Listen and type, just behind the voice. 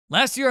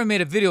Last year I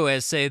made a video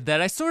essay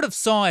that I sort of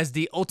saw as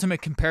the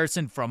ultimate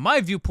comparison from my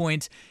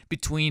viewpoint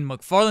between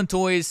McFarlane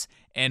Toys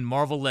and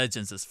Marvel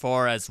Legends as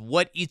far as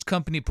what each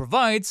company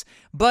provides,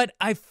 but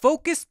I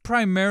focused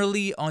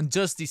primarily on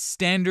just the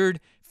standard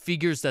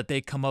figures that they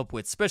come up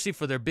with, especially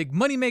for their big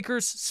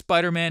moneymakers,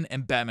 Spider-Man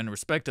and Batman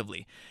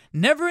respectively.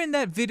 Never in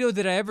that video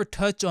did I ever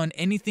touch on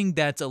anything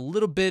that's a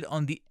little bit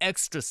on the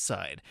extra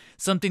side,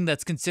 something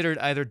that's considered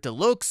either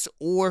deluxe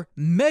or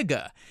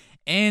mega.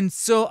 And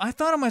so I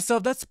thought to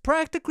myself, that's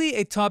practically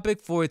a topic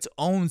for its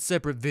own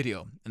separate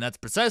video. And that's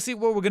precisely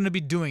what we're going to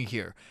be doing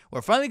here.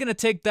 We're finally going to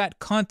take that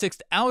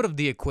context out of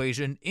the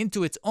equation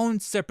into its own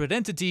separate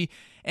entity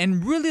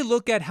and really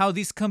look at how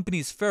these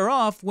companies fare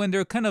off when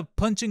they're kind of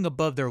punching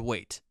above their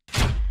weight.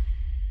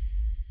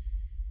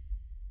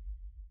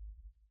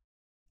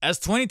 As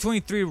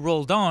 2023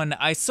 rolled on,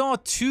 I saw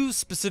two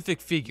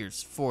specific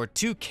figures for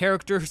two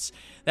characters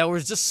that were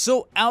just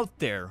so out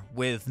there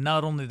with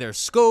not only their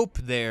scope,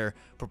 their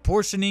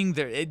proportioning,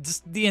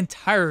 just the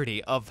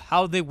entirety of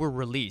how they were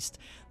released,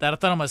 that I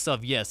thought to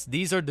myself, yes,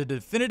 these are the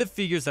definitive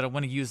figures that I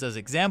want to use as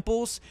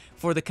examples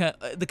for the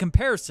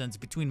comparisons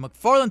between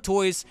McFarlane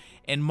Toys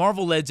and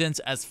Marvel Legends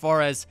as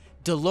far as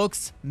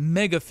deluxe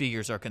mega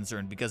figures are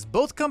concerned, because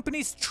both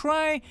companies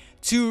try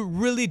to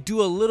really do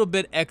a little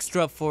bit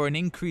extra for an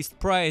increased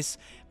price,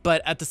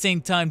 but at the same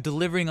time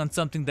delivering on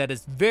something that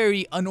is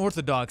very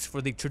unorthodox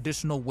for the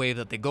traditional way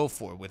that they go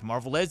for. With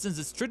Marvel Legends,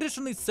 it's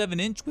traditionally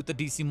 7-inch with the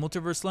DC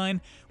Multiverse line.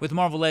 With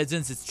Marvel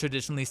Legends, it's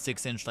traditionally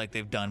 6-inch like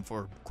they've done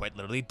for quite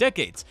literally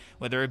decades,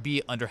 whether it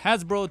be under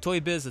Hasbro, Toy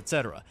Biz,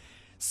 etc.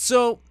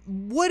 So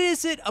what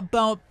is it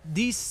about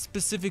these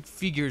specific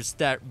figures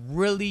that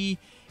really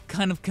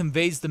kind of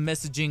conveys the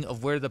messaging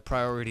of where the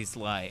priorities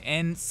lie?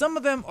 And some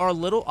of them are a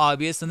little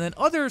obvious, and then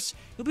others,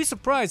 you'll be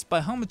surprised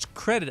by how much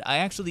credit I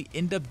actually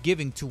end up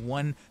giving to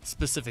one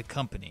specific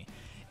company.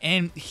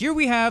 And here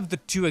we have the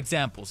two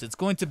examples. It's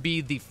going to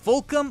be the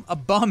Fulcrum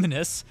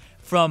Abominus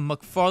from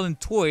McFarlane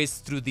Toys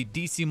through the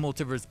DC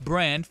Multiverse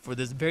brand for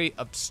this very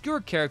obscure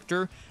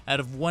character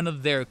out of one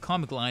of their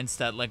comic lines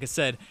that, like I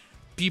said,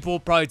 people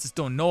probably just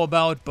don't know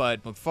about,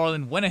 but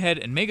McFarlane went ahead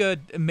and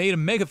made a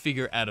mega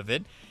figure out of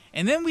it.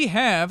 And then we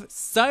have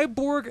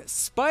Cyborg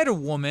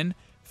Spider-Woman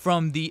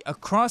from the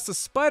Across the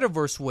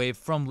Spider-Verse wave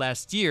from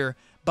last year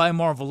by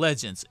Marvel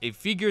Legends, a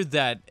figure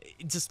that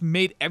just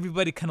made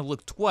everybody kind of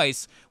look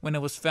twice when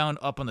it was found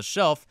up on the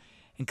shelf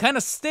and kind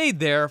of stayed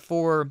there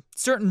for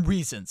certain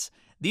reasons.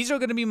 These are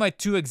going to be my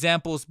two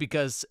examples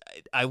because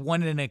I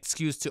wanted an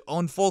excuse to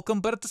own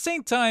Fulcrum, but at the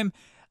same time,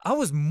 I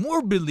was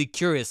morbidly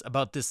curious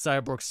about this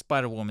Cyborg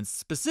Spider-Woman,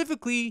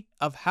 specifically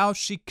of how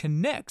she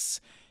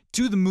connects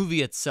to the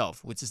movie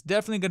itself, which is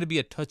definitely going to be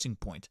a touching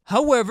point.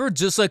 However,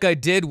 just like I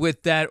did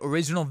with that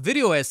original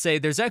video essay,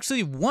 there's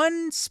actually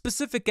one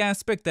specific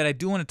aspect that I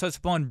do want to touch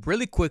upon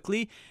really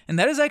quickly, and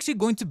that is actually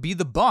going to be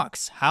the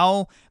box,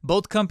 how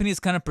both companies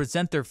kind of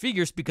present their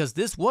figures, because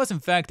this was in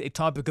fact a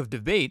topic of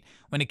debate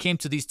when it came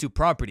to these two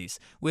properties.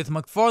 With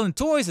McFarlane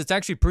Toys, it's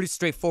actually pretty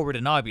straightforward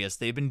and obvious.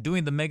 They've been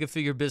doing the mega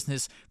figure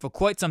business for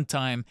quite some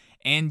time,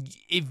 and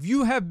if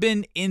you have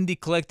been in the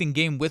collecting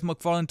game with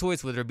McFarlane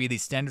Toys, whether it be the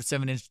standard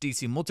 7-inch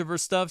DC Multiverse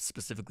stuff,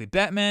 specifically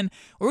Batman,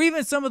 or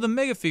even some of the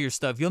mega figure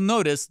stuff, you'll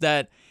notice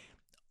that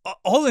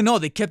all in all,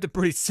 they kept it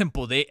pretty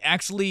simple. They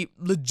actually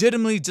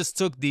legitimately just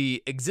took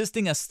the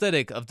existing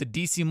aesthetic of the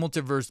DC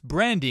Multiverse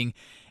branding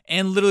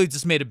and literally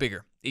just made it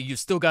bigger. You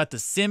still got the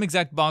same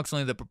exact box,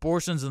 only the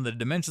proportions and the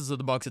dimensions of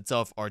the box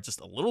itself are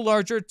just a little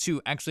larger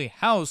to actually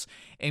house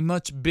a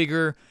much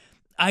bigger,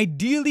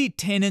 ideally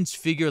 10-inch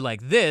figure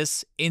like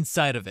this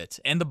inside of it.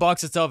 And the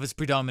box itself is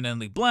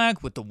predominantly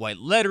black with the white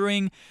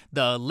lettering,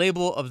 the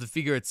label of the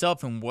figure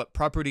itself and what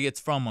property it's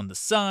from on the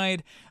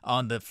side.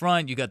 On the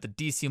front, you got the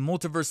DC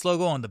Multiverse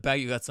logo. On the back,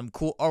 you got some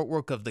cool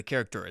artwork of the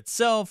character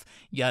itself,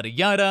 yada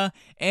yada.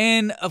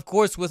 And of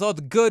course, with all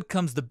the good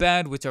comes the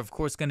bad, which are of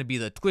course going to be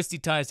the twisty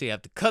ties that you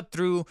have to cut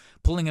through,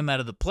 pulling them out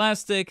of the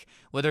plastic.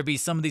 Whether it be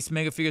some of these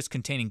mega figures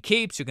containing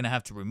capes, you're going to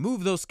have to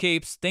remove those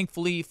capes.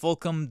 Thankfully,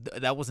 Fulcrum,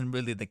 that wasn't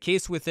really the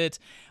case with it.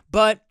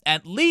 But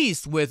at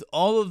least with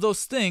all of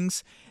those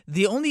things,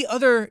 the only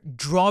other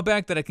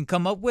drawback that I can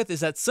come up with is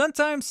that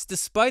sometimes,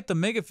 despite the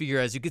mega figure,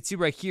 as you can see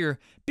right here,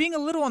 being a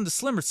little on the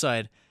slimmer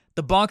side,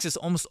 the box is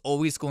almost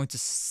always going to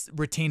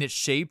retain its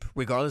shape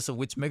regardless of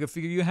which mega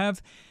figure you have,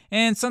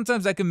 and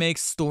sometimes that can make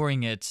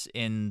storing it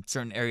in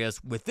certain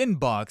areas within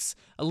box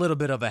a little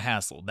bit of a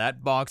hassle.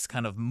 That box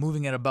kind of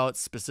moving it about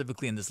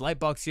specifically in this light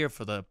box here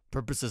for the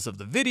purposes of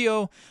the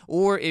video,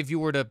 or if you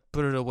were to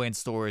put it away in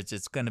storage,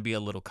 it's going to be a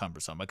little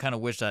cumbersome. I kind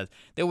of wish that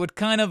they would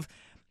kind of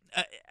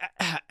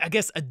I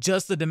guess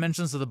adjust the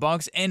dimensions of the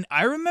box. And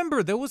I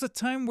remember there was a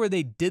time where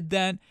they did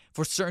that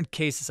for certain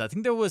cases. I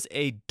think there was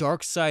a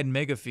Darkseid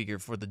mega figure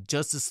for the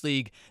Justice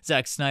League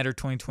Zack Snyder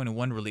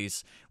 2021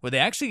 release where they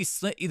actually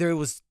either it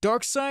was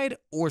Darkseid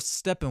or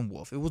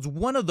Steppenwolf. It was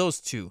one of those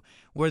two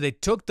where they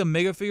took the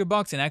mega figure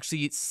box and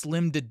actually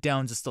slimmed it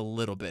down just a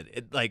little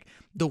bit. Like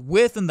the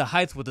width and the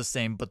height were the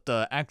same, but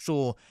the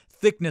actual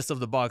thickness of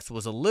the box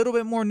was a little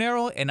bit more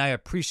narrow, and I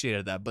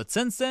appreciated that. But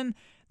since then,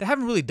 they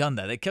haven't really done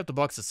that. They kept the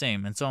box the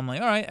same. And so I'm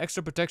like, all right,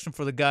 extra protection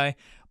for the guy.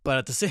 But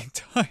at the same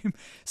time,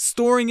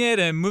 storing it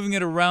and moving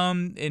it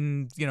around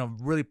in,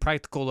 really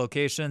practical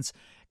locations,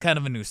 kind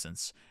of a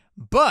nuisance.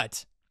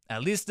 But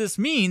at least this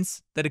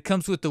means that it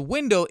comes with a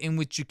window in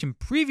which you can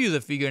preview the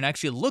figure and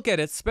actually look at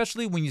it,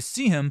 especially when you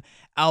see him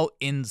out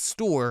in the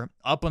store,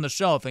 up on the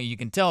shelf, and you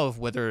can tell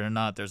whether or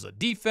not there's a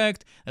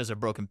defect, there's a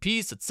broken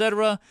piece,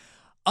 etc.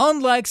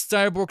 Unlike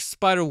Cyborg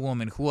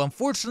Spider-Woman, who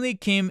unfortunately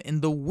came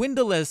in the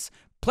windowless,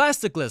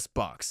 plasticless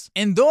box.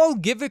 And though I'll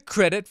give it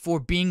credit for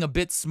being a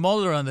bit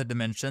smaller on the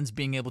dimensions,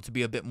 being able to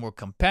be a bit more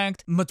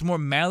compact, much more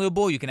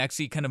malleable, you can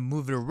actually kind of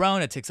move it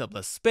around, it takes up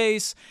less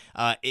space.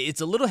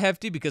 It's a little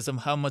hefty because of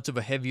how much of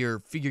a heavier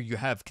figure you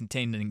have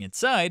contained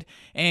inside,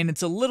 and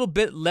it's a little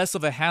bit less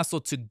of a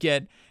hassle to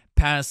get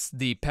past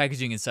the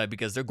packaging inside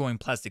because they're going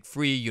plastic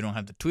free. You don't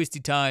have the twisty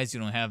ties, you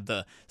don't have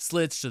the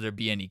slits should there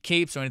be any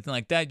capes or anything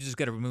like that. You just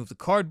got to remove the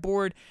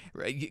cardboard,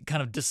 right?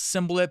 Kind of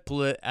disassemble it,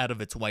 pull it out of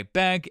its white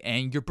bag,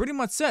 and you're pretty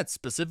much set,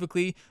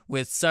 specifically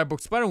with Cyborg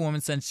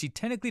Spider-Woman, since she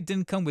technically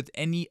didn't come with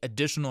any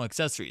additional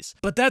accessories.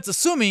 But that's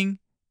assuming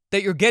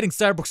that you're getting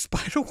Cyborg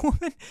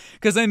Spider-Woman,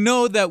 because I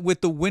know that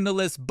with the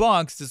windowless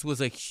box, this was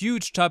a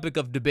huge topic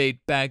of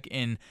debate back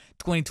in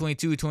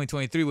 2022,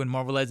 2023, when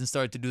Marvel Legends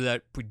started to do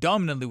that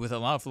predominantly with a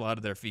lot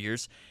of their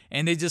figures,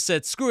 and they just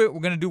said, screw it,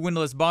 we're going to do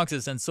windowless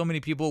boxes, and so many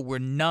people were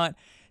not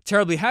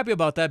terribly happy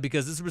about that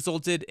because this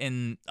resulted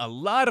in a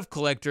lot of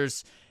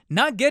collectors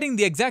not getting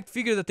the exact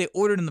figure that they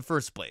ordered in the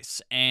first place,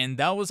 and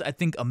that was, I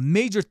think, a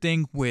major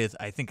thing with,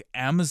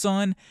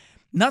 Amazon.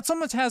 Not so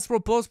much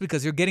Hasbro Pulse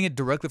because you're getting it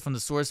directly from the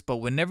source, but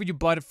whenever you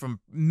bought it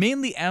from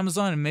mainly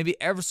Amazon and maybe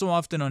ever so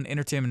often on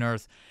Entertainment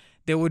Earth,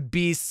 there would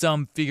be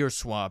some figure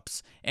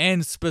swaps.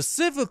 And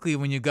specifically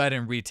when you got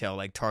in retail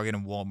like Target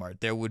and Walmart,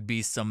 there would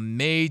be some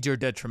major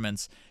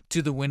detriments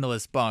to the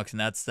windowless box, and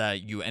that's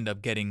that you end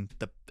up getting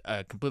the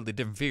completely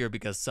different figure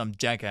because some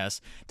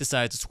jackass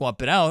decided to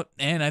swap it out.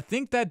 And I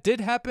think that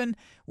did happen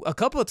a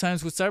couple of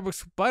times with Cyborg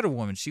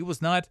Spider-Woman. She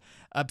was not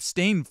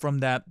abstained from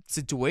that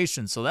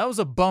situation, so that was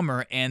a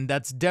bummer, and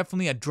that's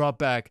definitely a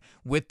drawback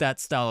with that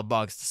style of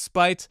box.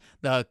 Despite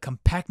the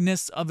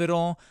compactness of it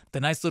all, the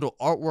nice little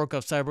artwork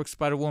of Cyborg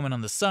Spider-Woman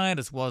on the side,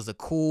 as well as the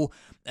cool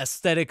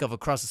aesthetic of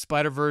Across the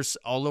Spider-Verse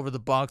all over the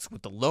box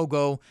with the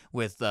logo,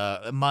 with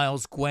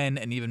Miles, Gwen,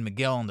 and even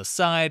Miguel on the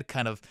side.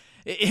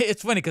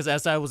 It's funny because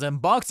as I was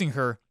unboxing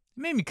her, it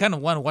made me kind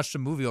of want to watch the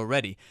movie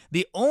already.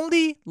 The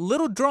only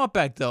little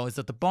drawback, though, is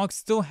that the box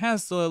still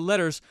has the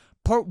letters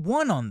Part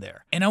 1 on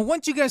there. And I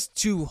want you guys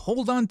to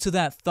hold on to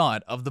that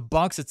thought of the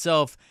box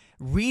itself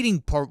reading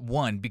Part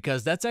 1,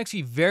 because that's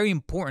actually very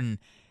important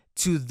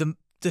to the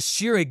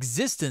sheer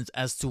existence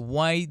as to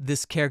why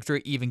this character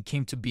even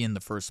came to be in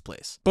the first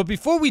place. But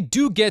before we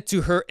do get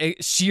to her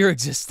sheer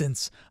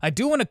existence, I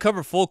do want to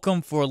cover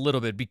Fulcrum for a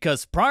little bit,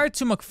 because prior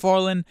to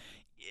McFarlane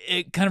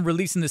kind of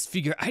releasing this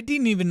figure, I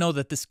didn't even know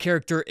that this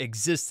character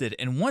existed.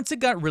 And once it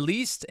got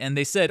released and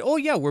they said, oh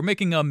yeah, we're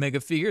making a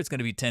mega figure, it's going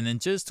to be 10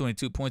 inches,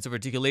 22 points of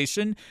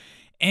articulation.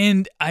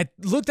 And I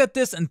looked at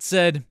this and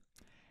said,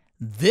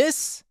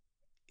 this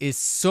is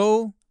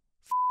so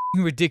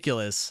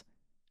ridiculous.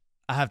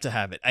 I have to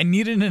have it. I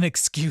needed an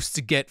excuse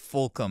to get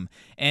Fulcrum.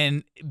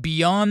 And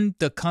beyond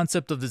the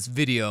concept of this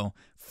video,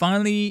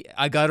 finally,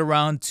 I got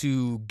around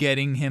to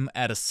getting him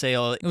at a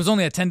sale. It was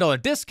only a $10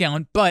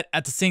 discount, but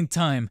at the same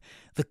time,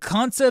 the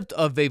concept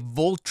of a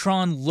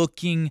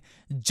Voltron-looking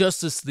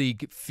Justice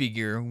League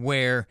figure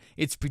where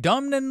it's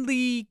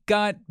predominantly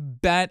got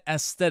bat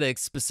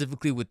aesthetics,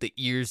 specifically with the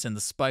ears and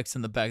the spikes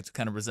in the back to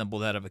kind of resemble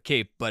that of a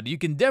cape, but you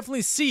can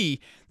definitely see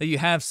that you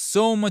have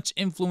so much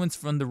influence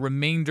from the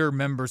remainder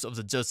members of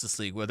the Justice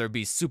League, whether it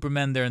be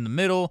Superman there in the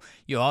middle,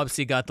 you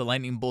obviously got the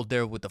lightning bolt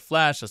there with the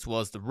Flash, as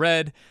well as the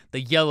red,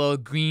 the yellow,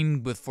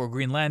 green for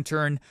Green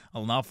Lantern,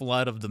 an awful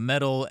lot of the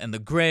metal and the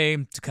gray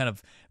to kind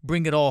of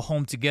bring it all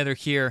home together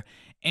here.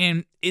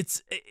 And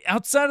it's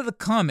outside of the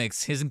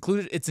comics,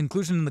 its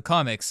inclusion in the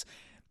comics,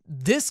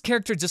 this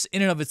character just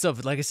in and of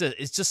itself, like I said,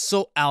 it's just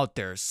so out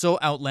there, so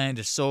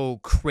outlandish, so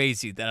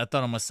crazy that I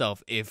thought to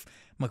myself, if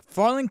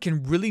McFarlane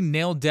can really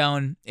nail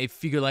down a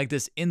figure like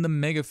this in the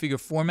mega figure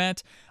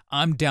format,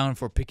 I'm down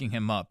for picking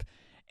him up.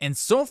 And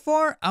so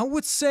far, I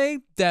would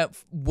say that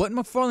what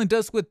McFarlane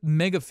does with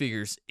mega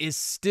figures is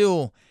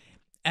still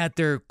at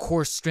their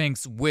core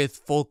strengths with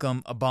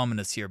Fulcrum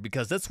Abominus here,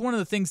 because that's one of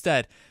the things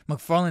that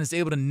McFarlane is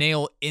able to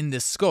nail in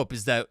this scope,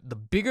 is that the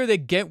bigger they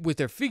get with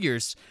their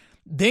figures,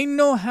 they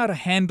know how to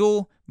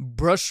handle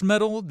brush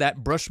metal,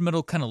 that brush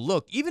metal kind of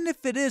look. Even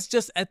if it is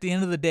just at the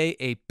end of the day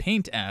a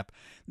paint app,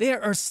 they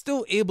are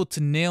still able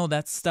to nail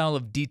that style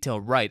of detail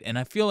right. And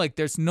I feel like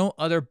there's no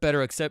other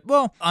better except,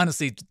 well,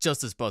 honestly,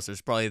 Justice Buster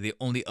is probably the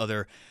only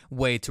other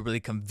way to really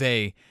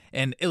convey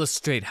and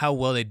illustrate how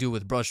well they do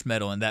with brush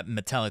metal and that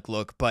metallic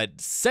look.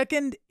 But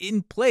second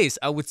in place,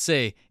 I would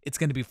say it's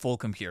going to be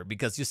Fulcrum here,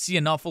 because you see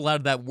an awful lot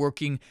of that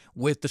working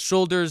with the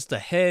shoulders, the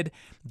head,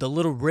 the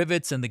little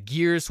rivets and the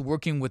gears,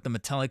 working with the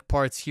metallic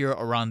parts here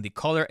around the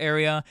collar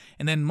area,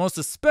 and then most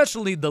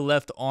especially the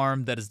left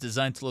arm that is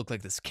designed to look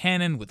like this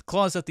cannon with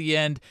claws at the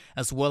end. bend,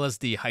 as well as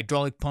the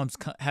hydraulic pumps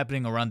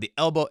happening around the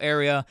elbow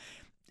area.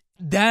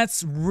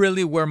 That's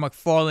really where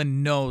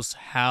McFarlane knows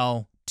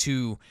how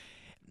to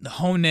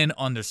hone in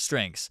on their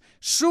strengths.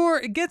 Sure,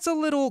 it gets a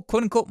little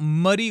quote-unquote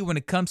muddy when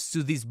it comes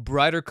to these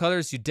brighter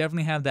colors. You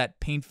definitely have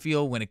that paint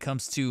feel when it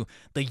comes to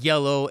the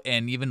yellow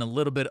and even a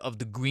little bit of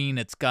the green.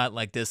 It's got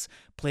like this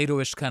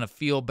Play-Doh-ish kind of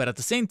feel, but at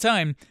the same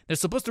time, they're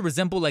supposed to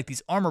resemble like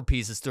these armor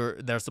pieces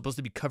that are supposed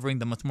to be covering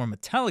the much more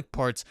metallic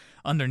parts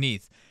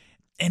underneath.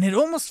 And it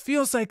almost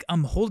feels like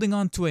I'm holding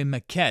on to a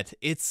maquette.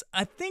 It's,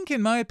 I think,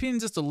 in my opinion,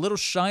 just a little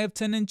shy of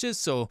 10 inches,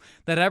 so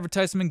that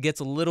advertisement gets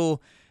a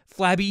little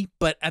flabby,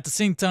 but at the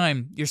same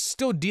time, you're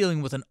still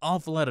dealing with an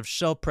awful lot of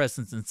shell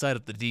presence inside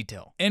of the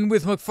detail. And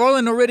with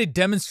McFarlane already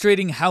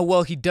demonstrating how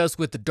well he does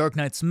with the Dark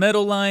Knight's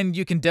metal line,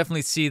 you can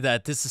definitely see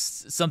that this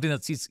is something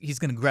that he's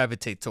going to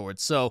gravitate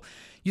towards. So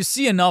you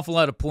see an awful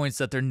lot of points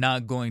that they're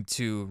not going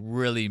to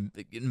really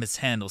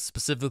mishandle,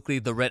 specifically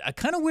the red. I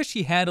kind of wish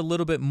he had a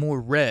little bit more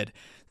red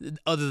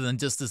other than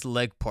just this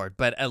leg part,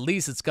 but at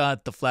least it's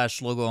got the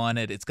Flash logo on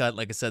it. It's got,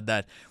 like I said,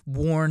 that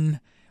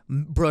worn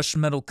brushed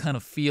metal kind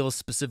of feel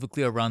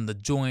specifically around the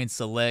joints,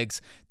 the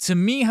legs. To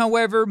me,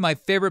 however, my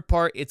favorite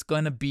part, it's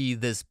going to be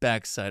this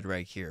backside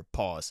right here.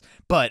 Pause.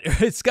 But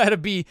it's got to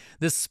be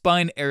this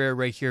spine area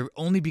right here,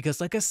 only because,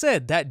 like I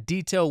said, that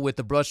detail with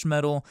the brushed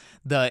metal,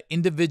 the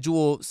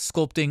individual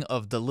sculpting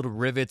of the little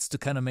rivets to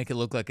kind of make it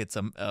look like it's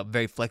a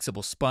very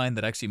flexible spine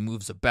that actually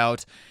moves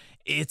about.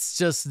 It's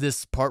just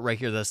this part right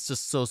here that's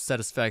just so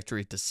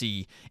satisfactory to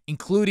see,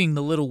 including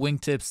the little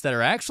wingtips that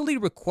are actually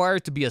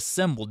required to be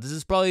assembled. This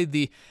is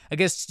probably I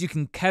guess you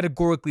can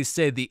categorically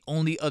say, the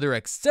only other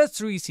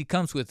accessories he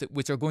comes with,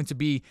 which are going to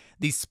be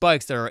these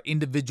spikes that are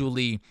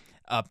individually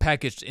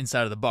packaged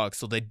inside of the box.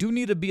 So they do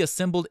need to be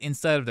assembled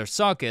inside of their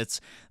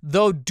sockets,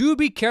 though do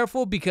be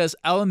careful, because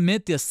I'll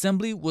admit the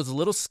assembly was a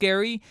little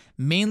scary,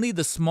 mainly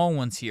the small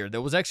ones here.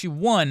 There was actually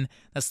one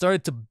that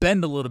started to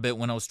bend a little bit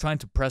when I was trying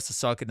to press the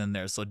socket in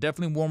there. So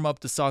definitely warm up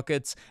the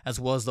sockets as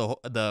well as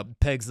the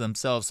pegs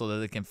themselves so that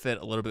they can fit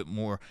a little bit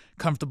more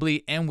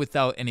comfortably and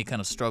without any kind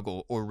of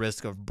struggle or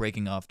risk of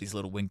breaking off these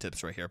little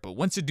wingtips right here. But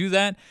once you do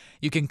that,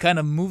 you can kind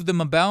of move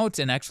them about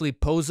and actually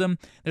pose them.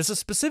 There's a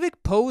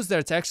specific pose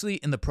that's actually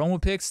in the promo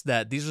pics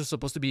that these are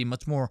supposed to be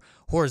much more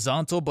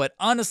horizontal, but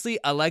honestly,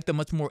 I like the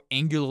much more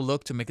angular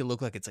look to make it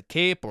look like it's a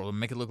cape or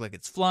make it look like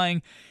it's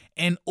flying.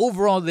 And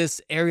overall, this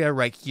area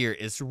right here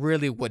is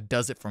really what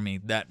does it for me.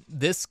 That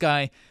this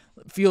guy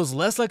feels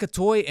less like a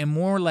toy and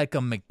more like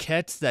a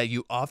maquette that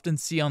you often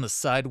see on the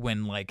side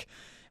when like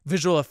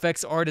visual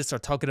effects artists are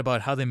talking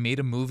about how they made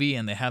a movie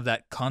and they have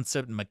that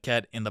concept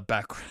maquette in the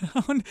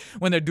background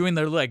when they're doing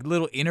their like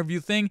little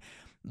interview thing.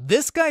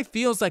 This guy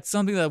feels like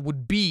something that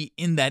would be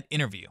in that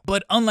interview.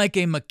 But unlike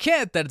a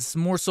maquette that's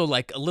more so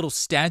like a little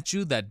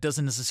statue that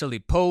doesn't necessarily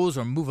pose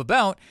or move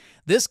about,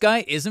 this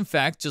guy is in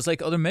fact, just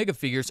like other Mega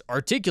figures,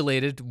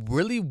 articulated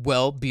really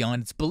well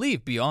beyond its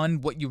belief,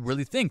 beyond what you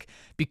really think,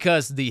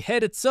 because the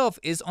head itself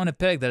is on a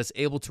peg that is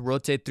able to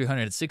rotate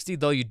 360,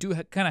 though you do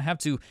kind of have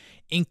to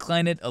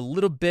incline it a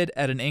little bit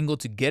at an angle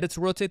to get it to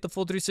rotate the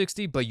full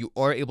 360, but you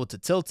are able to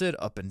tilt it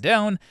up and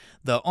down.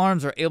 The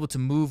arms are able to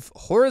move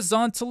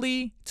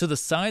horizontally to the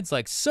sides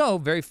like so,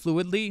 very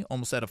fluidly,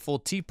 almost at a full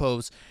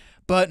T-pose,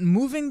 but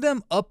moving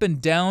them up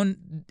and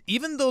down,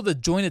 even though the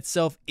joint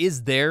itself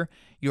is there,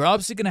 you're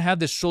obviously going to have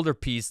this shoulder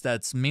piece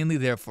that's mainly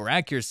there for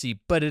accuracy,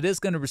 but it is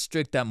going to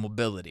restrict that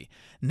mobility.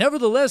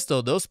 Nevertheless,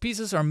 though, those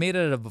pieces are made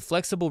out of a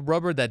flexible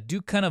rubber that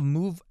do kind of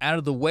move out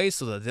of the way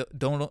so that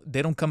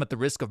they don't come at the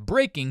risk of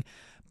breaking,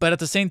 but at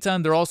the same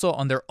time, they're also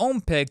on their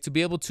own peg to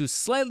be able to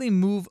slightly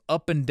move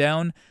up and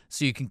down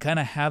so you can kind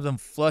of have them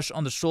flush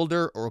on the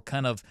shoulder or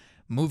kind of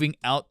moving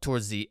out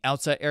towards the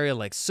outside area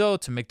like so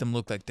to make them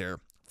look like they're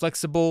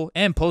flexible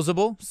and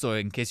posable, so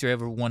in case you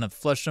ever want to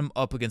flush them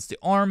up against the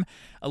arm.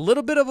 A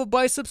little bit of a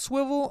bicep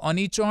swivel on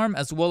each arm,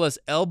 as well as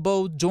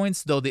elbow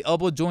joints, though the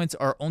elbow joints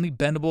are only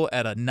bendable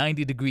at a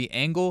 90-degree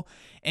angle.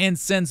 And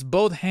since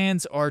both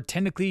hands are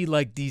technically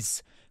like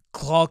these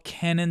claw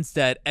cannons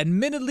that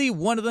admittedly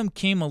one of them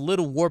came a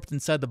little warped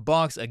inside the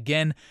box,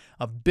 again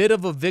a bit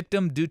of a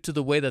victim due to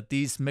the way that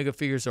these Mega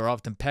figures are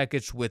often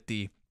packaged with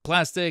the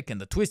plastic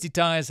and the twisty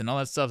ties and all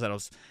that stuff that I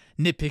was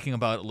nitpicking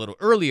about a little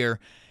earlier.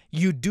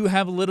 You do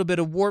have a little bit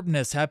of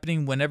warpness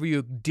happening whenever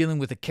you're dealing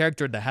with a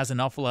character that has an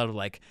awful lot of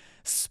like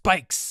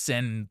spikes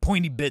and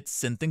pointy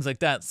bits and things like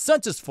that,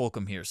 such as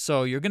Fulcrum here.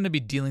 So you're going to be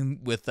dealing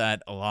with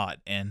that a lot.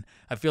 And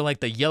I feel like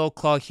the yellow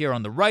claw here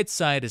on the right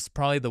side is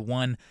probably the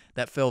one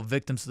that fell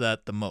victim to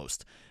that the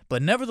most.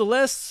 But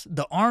nevertheless,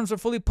 the arms are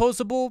fully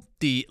posable,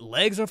 the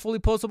legs are fully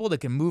posable, they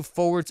can move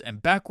forwards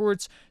and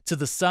backwards to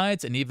the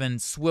sides and even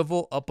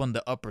swivel up on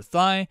the upper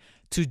thigh.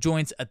 Two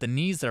joints at the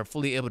knees that are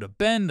fully able to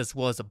bend, as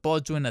well as a ball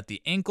joint at the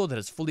ankle that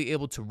is fully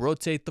able to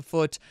rotate the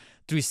foot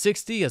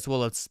 360, as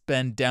well as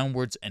bend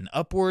downwards and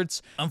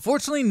upwards.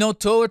 Unfortunately, no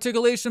toe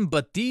articulation,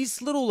 but these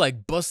little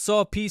like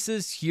buzzsaw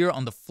pieces here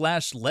on the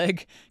Flash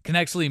leg can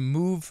actually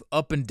move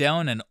up and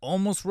down and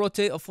almost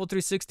rotate a full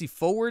 360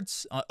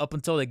 forwards up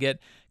until they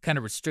get kind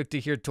of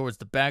restricted here towards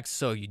the back.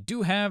 So you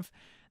do have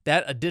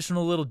that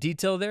additional little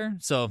detail there.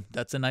 So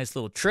that's a nice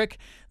little trick.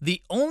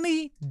 The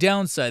only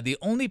downside, the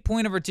only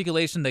point of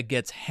articulation that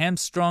gets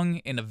hamstrung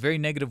in a very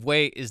negative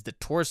way is the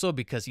torso,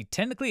 because he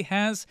technically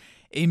has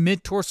a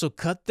mid-torso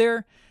cut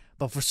there,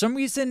 but for some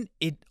reason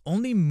it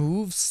only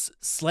moves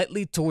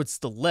slightly towards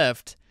the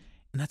left,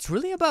 and that's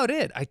really about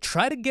it. I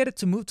try to get it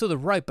to move to the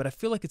right, but I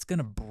feel like it's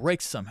gonna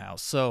break somehow.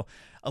 So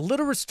a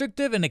little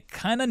restrictive, and it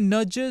kind of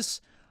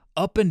nudges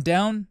up and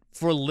down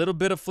for a little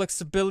bit of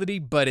flexibility,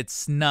 but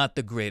it's not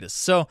the greatest.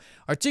 So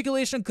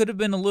articulation could have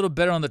been a little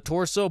better on the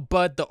torso,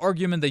 but the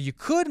argument that you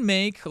could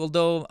make,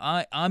 although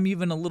I'm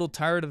even a little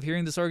tired of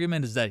hearing this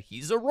argument, is that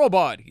he's a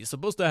robot. He's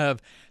supposed to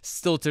have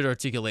stilted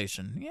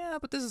articulation. Yeah,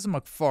 but this is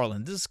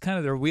McFarlane. This is kind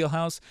of their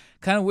wheelhouse.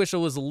 Kind of wish it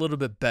was a little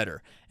bit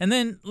better. And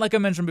then, like I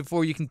mentioned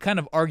before, you can kind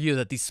of argue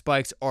that these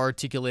spikes are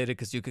articulated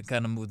because you can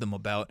kind of move them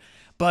about.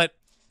 But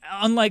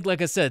unlike,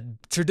 like I said,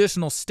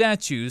 traditional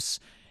statues,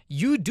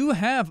 you do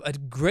have a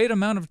great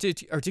amount of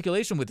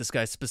articulation with this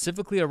guy,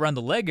 specifically around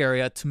the leg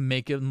area, to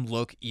make him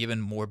look even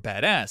more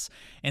badass.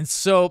 And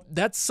so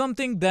that's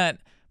something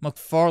that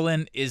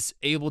McFarlane is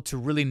able to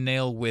really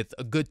nail with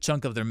a good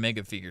chunk of their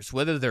mega figures,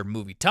 whether they're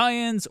movie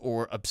tie-ins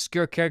or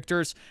obscure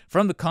characters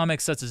from the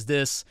comics such as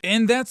this.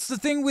 And that's the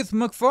thing with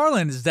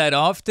McFarlane, is that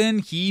often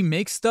he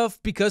makes stuff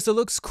because it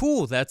looks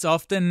cool. That's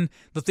often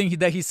the thing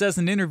that he says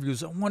in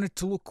interviews. I want it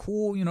to look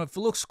cool. You know, if it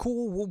looks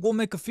cool, we'll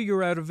make a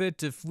figure out of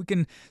it. If we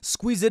can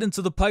squeeze it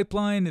into the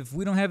pipeline, if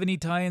we don't have any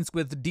tie-ins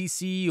with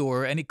DC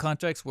or any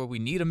contracts where we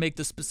need to make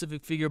the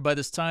specific figure by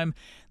this time,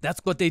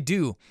 that's what they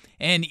do.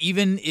 And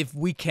even if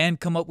we can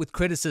come up with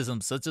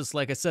criticisms, such as,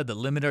 like I said, the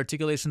limited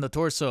articulation of the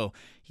torso,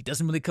 he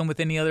doesn't really come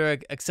with any other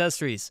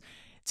accessories.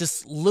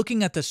 Just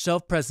looking at the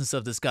shelf presence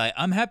of this guy,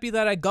 I'm happy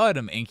that I got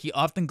him, and he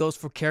often goes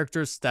for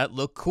characters that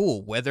look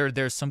cool, whether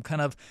there's some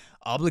kind of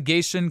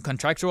obligation,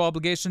 contractual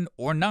obligation,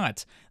 or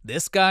not.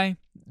 This guy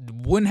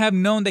wouldn't have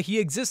known that he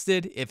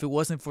existed if it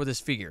wasn't for this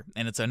figure,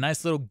 and it's a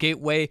nice little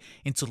gateway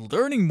into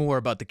learning more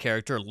about the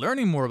character,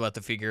 learning more about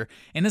the figure,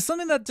 and it's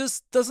something that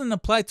just doesn't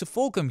apply to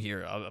Fulcrum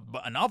here.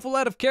 An awful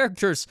lot of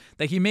characters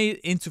that he made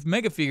into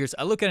mega figures,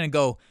 I look at it and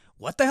go,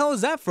 what the hell is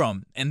that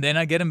from? And then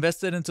I get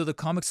invested into the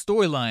comic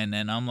storyline,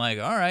 and I'm like,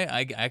 all right,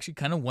 I actually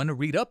kind of want to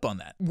read up on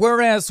that.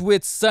 Whereas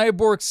with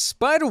Cyborg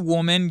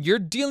Spider-Woman, you're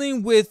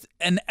dealing with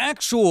an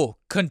actual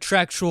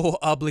contractual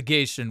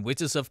obligation, which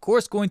is of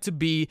course going to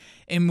be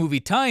a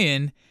movie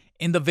tie-in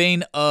in the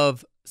vein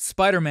of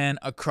Spider-Man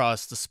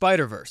Across the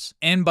Spider-Verse.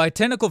 And by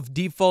technical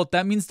default,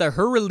 that means that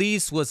her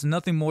release was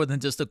nothing more than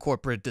just a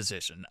corporate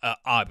decision,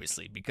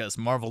 obviously, because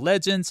Marvel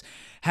Legends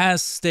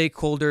has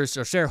stakeholders,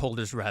 or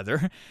shareholders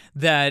rather,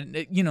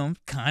 that, you know,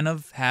 kind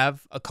of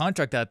have a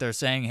contract out there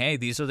saying, hey,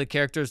 these are the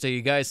characters that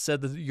you guys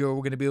said that you're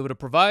going to be able to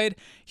provide,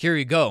 here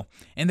you go.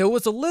 And there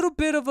was a little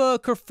bit of a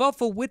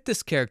kerfuffle with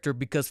this character,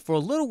 because for a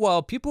little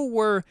while, people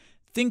were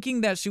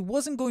thinking that she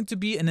wasn't going to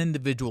be an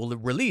individual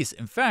release.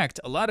 In fact,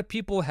 a lot of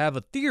people have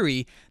a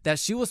theory that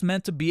she was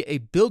meant to be a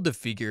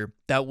Build-A-Figure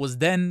that was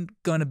then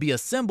going to be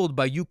assembled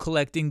by you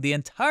collecting the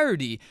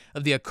entirety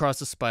of the Across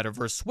the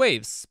Spider-Verse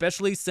waves,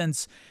 especially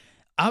since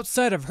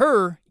outside of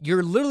her,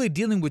 you're literally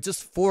dealing with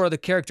just 4 other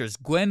characters: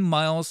 Gwen,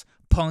 Miles,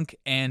 Punk,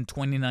 and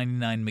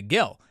 2099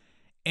 Miguel.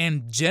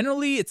 And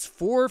generally, it's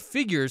 4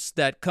 figures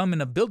that come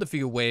in a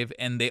Build-A-Figure wave,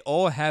 and they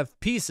all have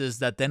pieces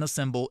that then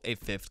assemble a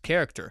 5th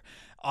character.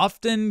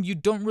 Often, you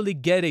don't really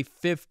get a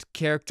 5th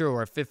character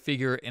or a 5th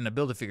figure in a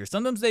Build-A-Figure.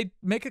 Sometimes they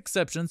make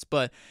exceptions,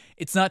 but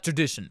it's not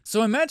tradition.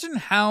 So imagine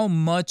how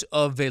much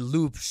of a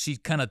loop she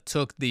kind of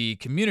took the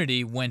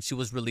community when she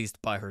was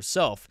released by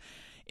herself.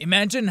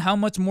 Imagine how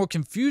much more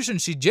confusion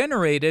she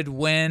generated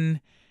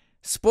when,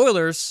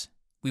 spoilers,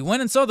 we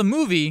went and saw the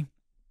movie.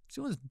 She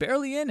was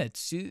barely in it.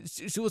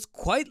 She was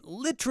quite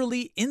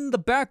literally in the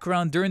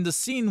background during the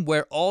scene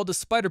where all the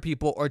spider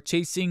people are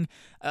chasing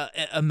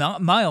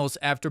Miles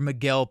after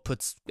Miguel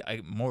puts,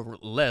 more or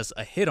less,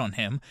 a hit on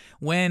him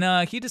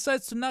when he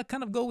decides to not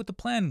kind of go with the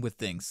plan with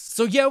things.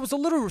 So yeah, it was a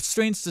little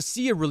strange to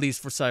see a release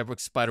for Cyborg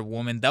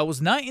Spider-Woman that was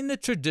not in the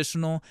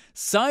traditional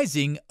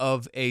sizing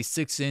of a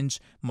 6-inch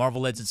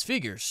Marvel Legends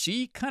figure.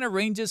 She kind of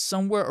ranges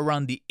somewhere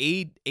around the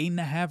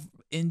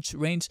 8.5-inch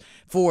range.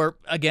 For,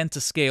 again,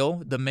 to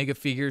scale, the mega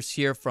figures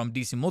here from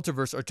DC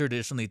Multiverse are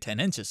traditionally 10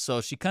 inches.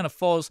 So she kind of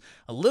falls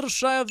a little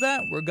shy of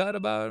that. We're got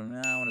about,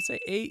 I want to say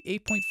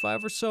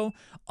 8.5 or so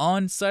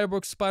on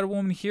Cyborg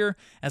Spider-Woman here.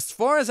 As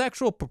far as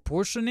actual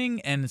proportioning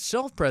and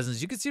shelf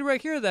presence, you can see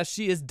right here that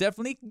she is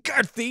definitely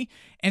girthy,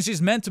 and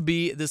she's meant to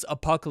be this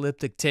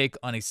apocalyptic take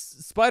on a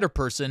spider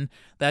person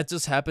that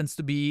just happens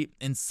to be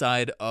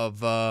inside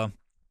of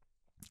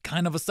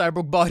kind of a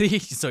cyborg body.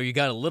 So you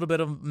got a little bit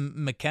of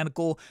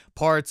mechanical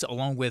parts,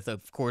 along with,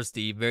 of course,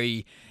 the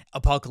very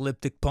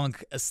apocalyptic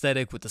punk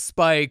aesthetic with the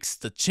spikes,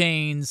 the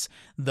chains,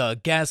 the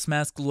gas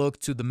mask look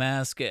to the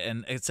mask,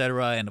 and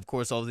etc. And of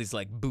course, all these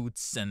like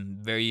boots and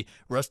very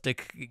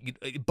rustic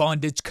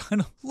bondage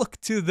kind of look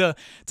to the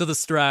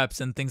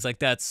straps and things like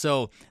that.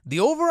 So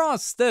the overall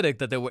aesthetic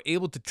that they were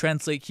able to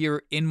translate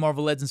here in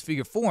Marvel Legends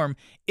figure form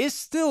is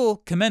still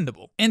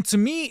commendable. And to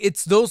me,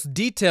 it's those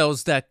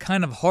details that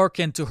kind of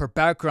harken to her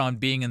background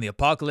background being in the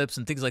apocalypse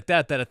and things like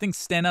that I think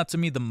stand out to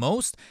me the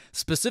most.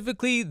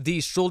 Specifically,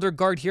 the shoulder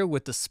guard here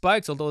with the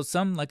spikes, although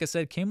some, like I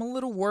said, came a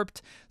little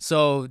warped.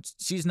 So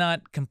she's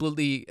not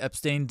completely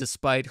abstained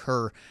despite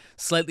her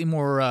slightly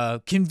more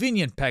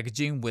convenient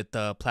packaging with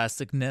the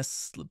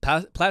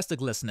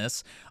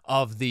plasticlessness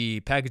of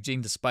the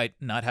packaging despite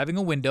not having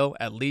a window.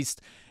 At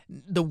least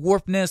the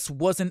warpness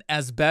wasn't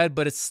as bad,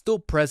 but it's still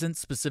present,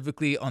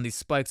 specifically on these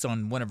spikes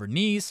on one of her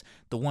knees,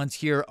 the ones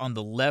here on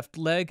the left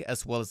leg,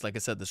 as well as, like I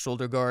said, the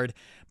shoulder guard.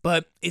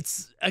 But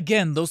it's,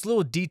 again, those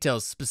little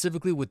details,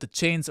 specifically with the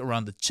chains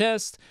around the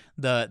chest,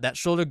 that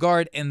shoulder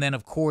guard, and then,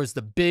 of course,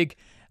 the big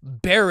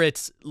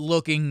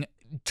Barrett-looking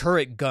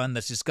turret gun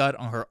that she's got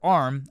on her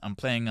arm. I'm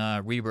playing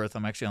Rebirth.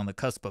 I'm actually on the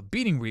cusp of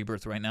beating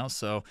Rebirth right now,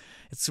 so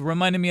it's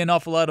reminding me an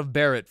awful lot of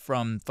Barrett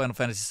from Final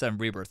Fantasy VII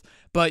Rebirth.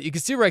 But you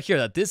can see right here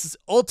that this is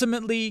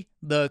ultimately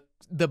the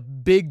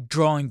big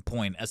drawing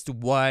point as to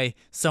why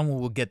someone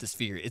will get this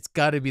figure. It's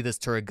got to be this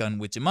turret gun,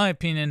 which in my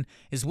opinion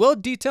is well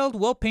detailed,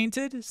 well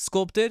painted,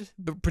 sculpted,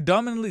 but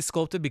predominantly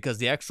sculpted because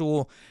the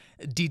actual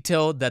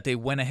detail that they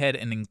went ahead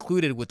and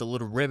included with the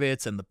little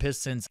rivets and the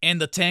pistons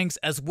and the tanks,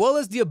 as well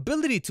as the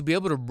ability to be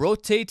able to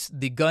rotate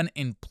the gun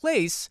in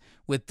place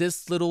with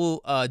this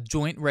little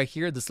joint right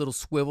here, this little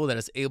swivel that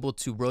is able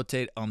to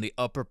rotate on the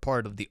upper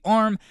part of the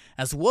arm,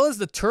 as well as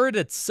the turret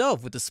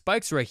itself with the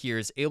spikes right here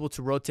is able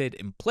to rotate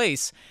in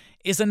place,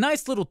 is a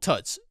nice little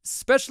touch,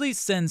 especially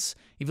since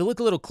if you look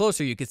a little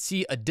closer, you can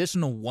see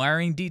additional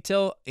wiring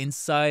detail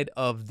inside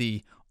of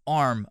the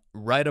arm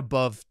right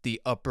above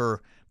the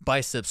upper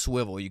bicep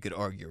swivel, you could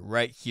argue,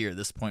 right here,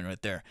 this point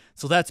right there.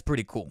 So that's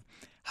pretty cool.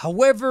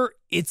 However,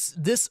 it's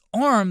this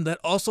arm that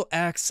also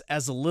acts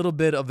as a little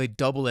bit of a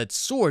double-edged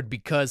sword,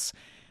 because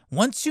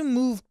once you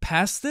move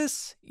past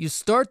this, you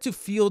start to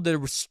feel the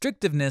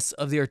restrictiveness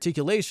of the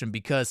articulation,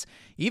 because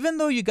even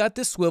though you got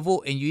this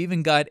swivel and you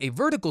even got a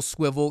vertical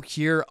swivel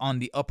here on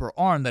the upper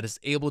arm that is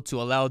able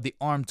to allow the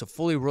arm to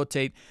fully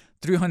rotate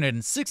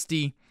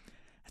 360,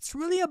 that's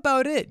really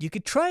about it. You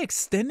could try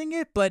extending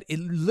it, but it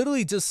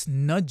literally just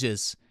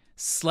nudges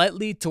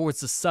slightly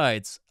towards the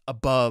sides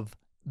above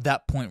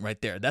that point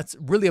right there. That's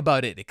really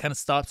about it. It kind of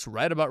stops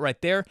right about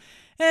right there.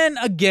 And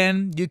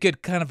again, you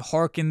could kind of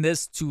hearken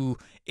this to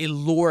a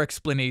lore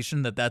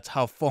explanation that that's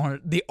how far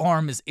the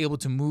arm is able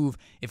to move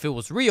if it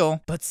was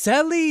real. But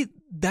sadly,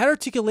 that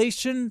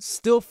articulation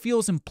still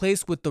feels in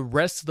place with the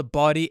rest of the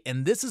body.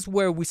 And this is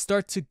where we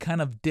start to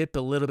kind of dip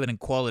a little bit in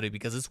quality,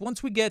 because it's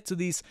once we get to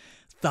these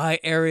thigh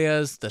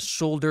areas, the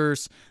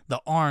shoulders,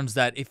 the arms,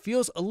 that it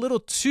feels a little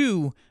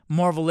too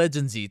Marvel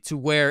Legends-y, to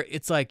where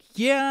it's like,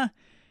 yeah,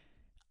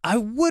 I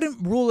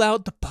wouldn't rule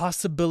out the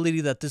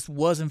possibility that this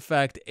was in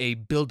fact a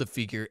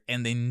Build-A-Figure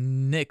and they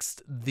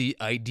nixed the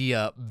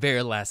idea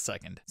very last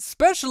second.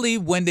 Especially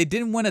when they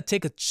didn't want to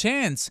take a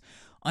chance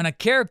on a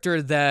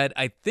character that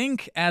I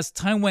think as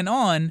time went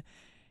on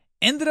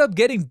ended up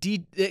getting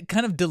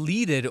kind of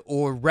deleted,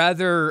 or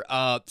rather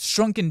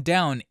shrunken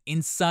down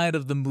inside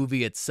of the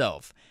movie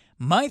itself.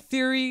 My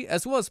theory,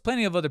 as well as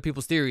plenty of other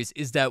people's theories,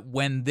 is that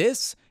when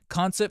this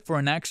concept for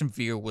an action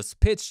figure was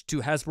pitched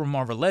to Hasbro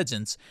Marvel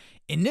Legends,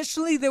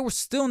 initially they were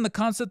still in the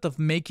concept of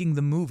making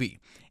the movie.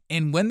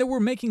 And when they were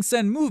making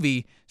said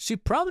movie, she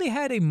probably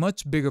had a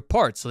much bigger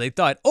part. So they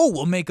thought, oh,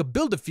 we'll make a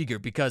Build-A-Figure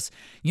because,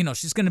 you know,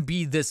 she's going to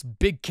be this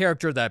big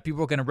character that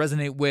people are going to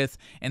resonate with,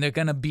 and they're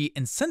going to be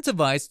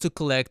incentivized to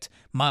collect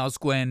Miles,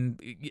 Gwen,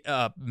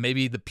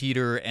 maybe the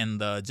Peter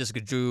and the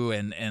Jessica Drew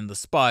and the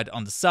Spot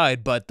on the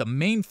side. But the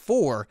main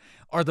four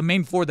are the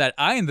main four that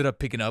I ended up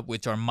picking up,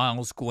 which are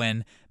Miles,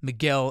 Gwen,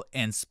 Miguel,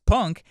 and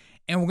Spunk.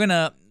 And we're going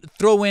to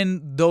throw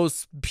in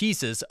those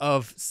pieces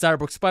of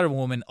Cyborg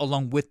Spider-Woman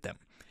along with them.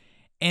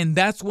 And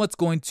that's what's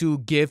going to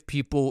give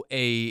people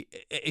a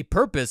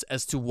purpose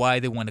as to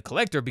why they want to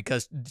collect her,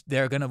 because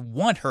they're going to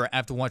want her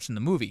after watching the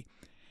movie.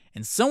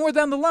 And somewhere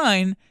down the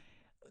line,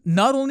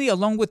 not only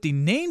along with the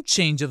name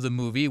change of the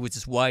movie, which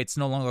is why it's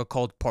no longer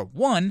called Part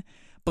 1,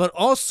 but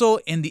also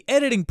in the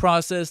editing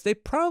process, they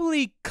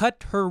probably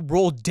cut her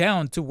role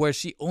down to where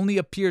she only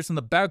appears in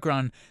the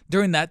background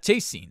during that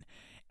chase scene.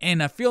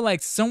 And I feel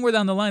like somewhere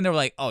down the line, they were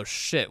like, oh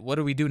shit, what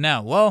do we do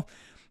now? Well,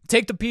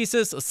 take the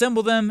pieces,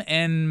 assemble them,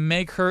 and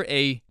make her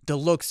a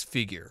deluxe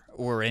figure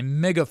or a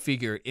mega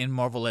figure in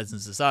Marvel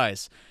Legends'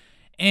 eyes.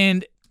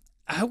 And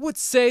I would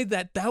say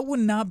that that would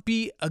not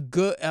be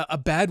a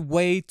bad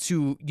way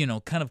to, you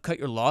know, kind of cut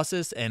your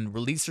losses and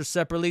release her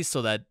separately,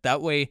 so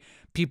that way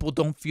people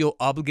don't feel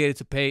obligated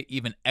to pay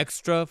even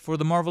extra for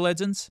the Marvel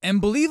Legends. And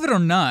believe it or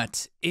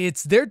not,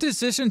 it's their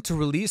decision to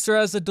release her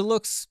as a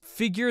deluxe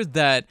figure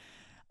that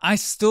I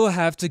still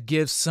have to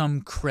give some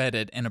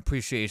credit and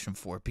appreciation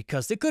for,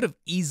 because they could have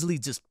easily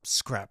just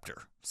scrapped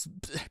her.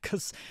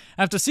 Because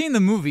after seeing the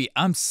movie,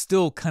 I'm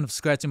still kind of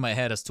scratching my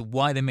head as to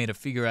why they made a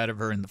figure out of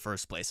her in the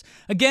first place.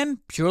 Again,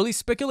 purely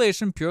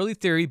speculation, purely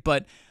theory,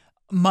 but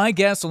My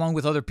guess, along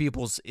with other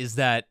people's, is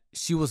that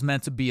she was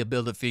meant to be a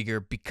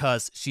Build-A-Figure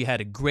because she had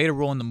a greater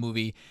role in the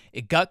movie.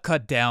 It got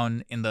cut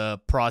down in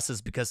the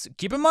process because,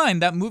 keep in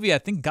mind, that movie, I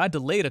think, got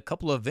delayed a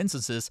couple of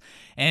instances.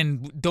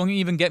 And don't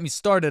even get me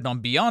started on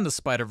Beyond the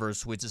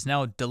Spider-Verse, which is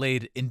now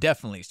delayed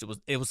indefinitely.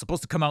 It was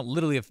supposed to come out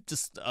literally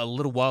just a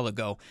little while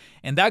ago,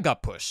 and that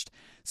got pushed.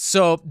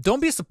 So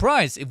don't be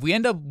surprised if we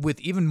end up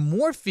with even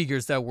more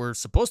figures that were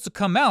supposed to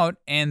come out,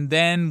 and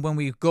then when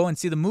we go and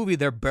see the movie,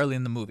 they're barely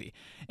in the movie.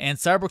 And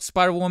Cyborg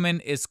Spider-Woman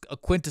is a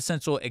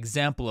quintessential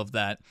example of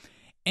that.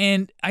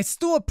 And I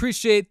still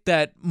appreciate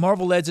that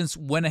Marvel Legends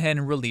went ahead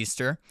and released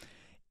her.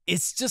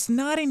 It's just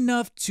not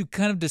enough to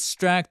kind of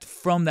distract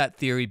from that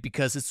theory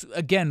because it's,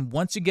 again,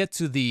 once you get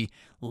to the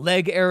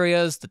leg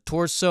areas, the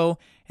torso,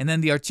 and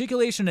then the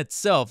articulation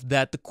itself,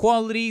 that the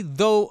quality,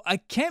 though I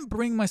can't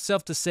bring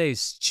myself to say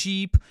is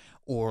cheap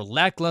or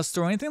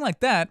lackluster or anything like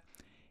that,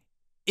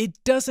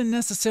 it doesn't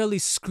necessarily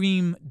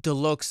scream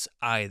deluxe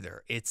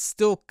either. It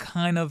still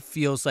kind of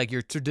feels like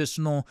your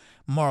traditional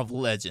Marvel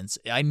Legends.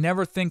 I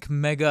never think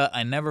mega,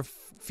 I never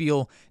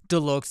feel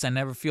deluxe, I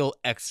never feel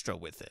extra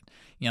with it.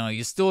 You know,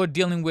 you still are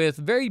dealing with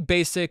very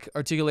basic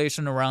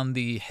articulation around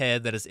the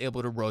head that is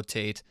able to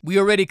rotate. We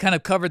already kind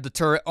of covered the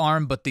turret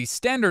arm, but the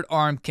standard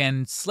arm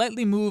can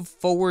slightly move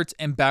forwards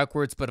and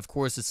backwards, but of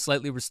course it's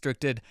slightly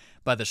restricted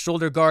by the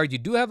shoulder guard. You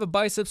do have a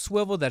bicep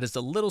swivel that is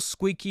a little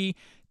squeaky,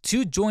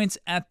 2 joints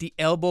at the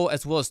elbow,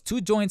 as well as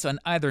 2 joints on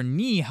either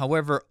knee.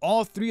 However,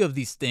 all 3 of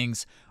these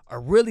things are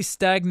really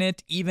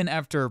stagnant even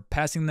after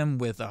passing them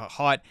with a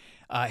hot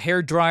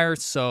hair dryer,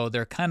 so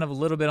they're kind of a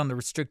little bit on the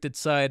restricted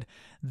side.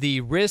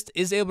 The wrist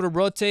is able to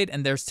rotate,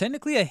 and there's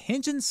technically a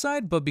hinge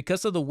inside, but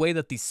because of the way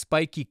that the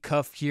spiky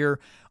cuff here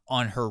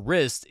on her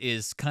wrist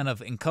is kind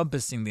of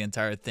encompassing the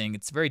entire thing,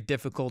 it's very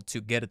difficult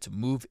to get it to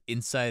move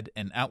inside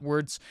and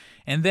outwards.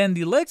 And then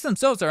the legs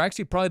themselves are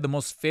actually probably the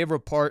most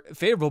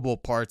favorable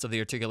parts of the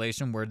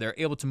articulation, where they're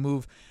able to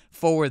move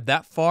forward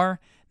that far.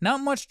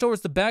 Not much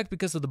towards the back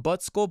because of the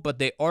butt sculpt, but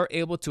they are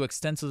able to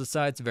extend to the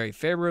sides very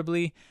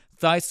favorably.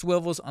 Thigh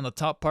swivels on the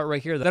top part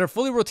right here that are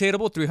fully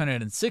rotatable,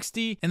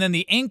 360. And then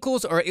the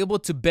ankles are able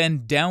to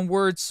bend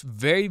downwards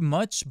very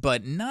much,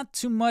 but not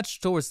too much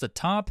towards the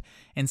top,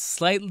 and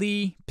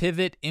slightly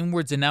pivot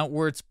inwards and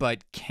outwards,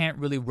 but can't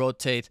really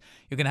rotate.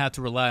 You're going to have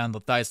to rely on the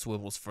thigh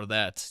swivels for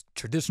that.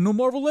 Traditional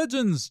Marvel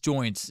Legends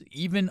joints,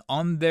 even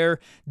on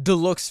their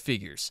deluxe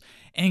figures.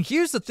 And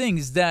here's the thing,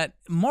 is that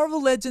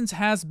Marvel Legends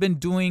has been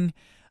doing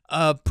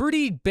a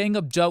pretty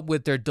bang-up job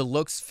with their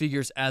deluxe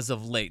figures as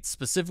of late,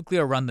 specifically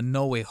around the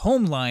No Way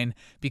Home line,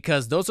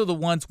 because those are the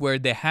ones where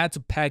they had to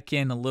pack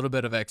in a little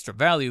bit of extra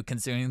value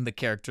considering the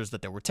characters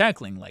that they were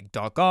tackling, like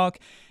Doc Ock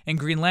and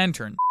Green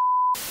Lantern.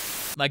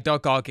 Like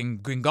Doc Ock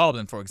and Green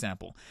Goblin, for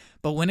example.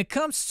 But when it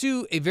comes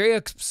to a very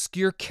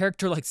obscure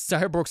character like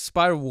Cyborg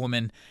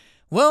Spider-Woman,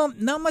 well,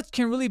 not much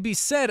can really be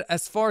said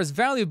as far as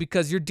value,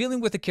 because you're dealing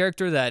with a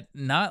character that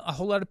not a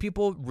whole lot of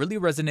people really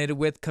resonated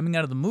with coming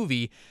out of the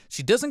movie.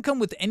 She doesn't come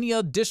with any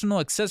additional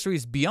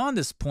accessories beyond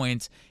this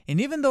point, and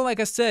even though,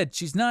 like I said,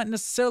 she's not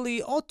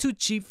necessarily all too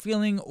cheap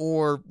feeling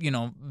or, you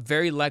know,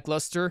 very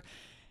lackluster,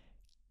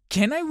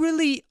 can I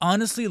really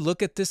honestly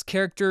look at this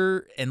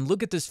character and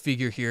look at this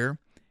figure here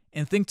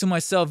and think to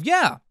myself,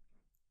 yeah,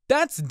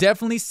 that's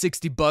definitely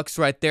 $60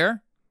 right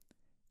there.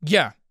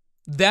 Yeah.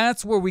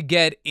 That's where we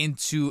get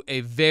into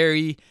a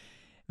very,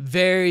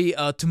 very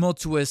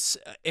tumultuous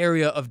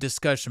area of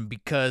discussion,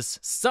 because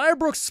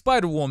Cyborg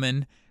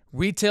Spider-Woman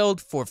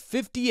retailed for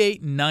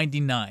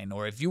 $58.99,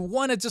 or if you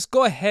want to just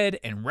go ahead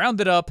and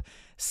round it up,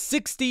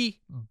 $60.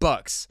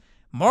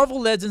 Marvel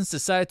Legends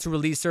decided to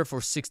release her for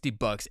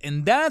 $60,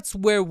 and that's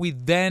where we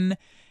then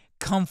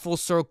come full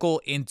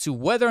circle into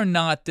whether or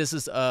not this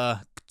is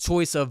a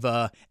choice of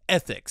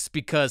ethics,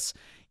 because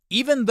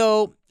even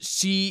though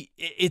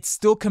it's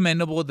still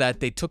commendable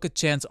that they took a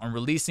chance on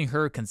releasing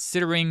her,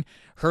 considering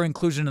her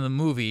inclusion in the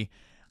movie,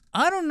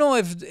 I don't know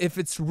if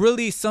it's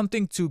really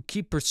something to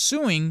keep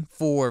pursuing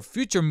for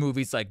future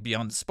movies like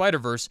Beyond the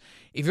Spider-Verse,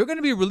 if you're going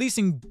to be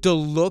releasing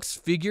deluxe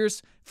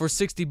figures for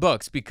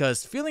 $60,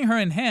 because feeling her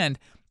in hand,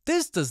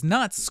 this does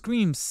not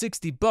scream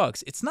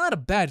 $60. It's not a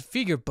bad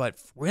figure, but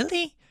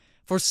really?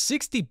 For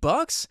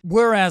 $60?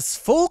 Whereas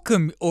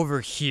Fulcrum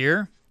over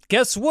here,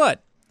 guess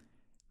what?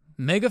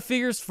 Mega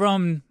figures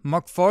from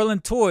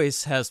McFarlane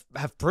Toys have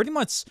pretty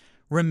much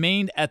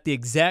remained at the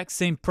exact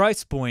same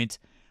price point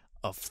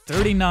of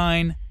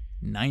 $39.99,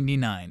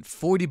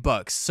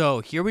 $40. So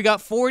here we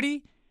got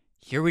 40,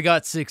 here we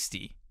got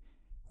 60.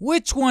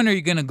 Which one are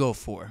you gonna go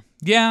for?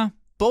 Yeah,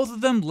 both of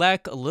them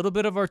lack a little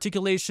bit of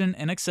articulation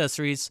and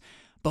accessories,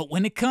 but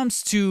when it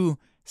comes to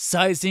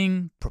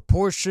sizing,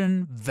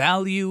 proportion,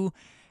 value,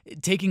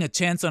 taking a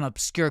chance on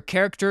obscure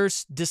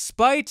characters,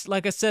 despite,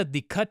 like I said, the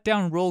cut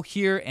down role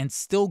here and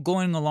still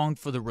going along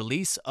for the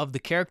release of the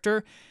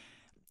character,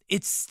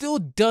 it still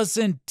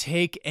doesn't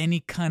take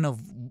any kind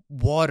of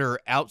water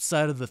out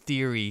of the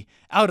theory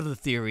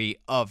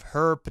of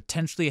her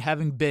potentially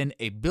having been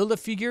a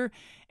Build-A-Figure,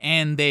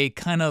 and they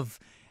kind of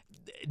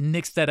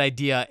nixed that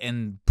idea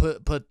and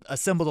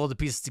assembled all the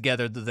pieces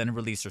together to then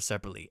release her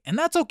separately. And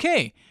that's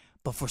okay.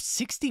 But for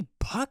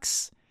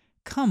 $60?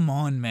 Come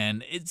on,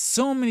 man.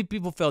 So many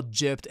people felt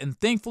gypped, and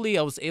thankfully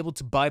I was able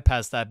to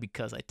bypass that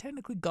because I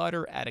technically got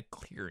her at a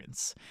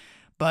clearance.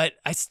 But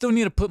I still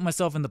need to put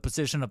myself in the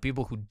position of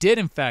people who did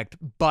in fact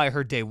buy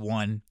her day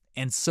one.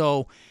 And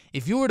so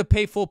if you were to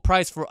pay full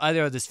price for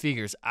either of these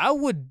figures, I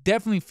would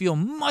definitely feel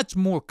much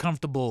more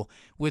comfortable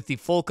with the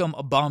Fulcrum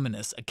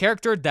Abominus, a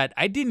character that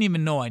I didn't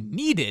even know I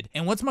needed.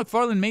 And once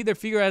McFarlane made their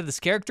figure out of this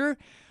character,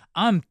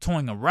 I'm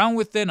toying around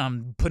with it.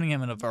 I'm putting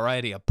him in a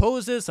variety of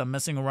poses. I'm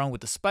messing around with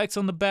the spikes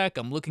on the back.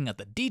 I'm looking at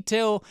the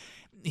detail.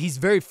 He's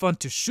very fun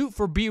to shoot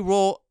for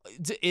B-roll.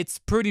 It's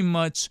pretty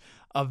much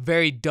a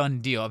very done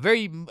deal,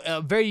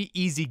 a very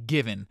easy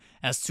given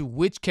as to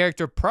which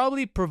character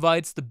probably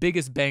provides the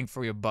biggest bang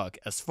for your buck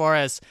as far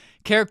as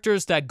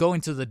characters that go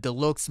into the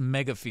deluxe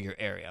mega figure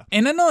area.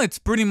 And I know it's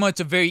pretty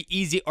much a very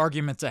easy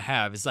argument to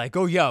have. It's like,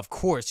 oh yeah, of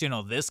course, you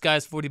know, this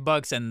guy's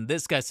 $40 and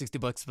this guy's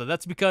 $60, but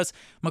that's because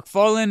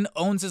McFarlane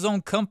owns his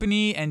own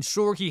company, and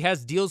sure, he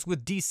has deals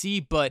with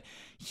DC, but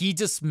he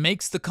just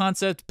makes the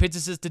concept,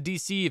 pitches it to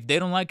DC. If they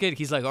don't like it,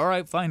 he's like, all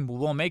right, fine, we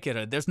won't make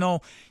it. There's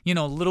no,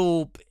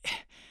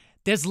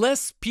 there's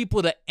less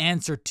people to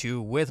answer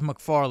to with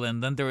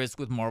McFarlane than there is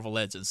with Marvel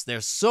Legends.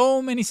 There's so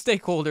many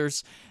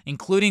stakeholders,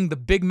 including the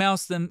big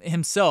mouse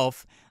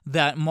himself,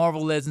 that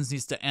Marvel Legends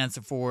needs to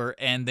answer for.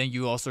 And then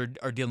you also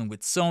are dealing with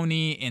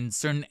Sony in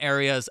certain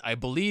areas. I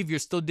believe you're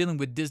still dealing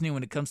with Disney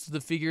when it comes to the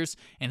figures,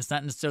 and it's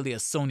not necessarily a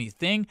Sony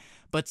thing,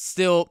 but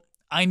still,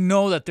 I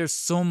know that there's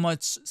so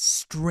much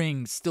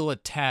string still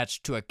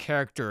attached to a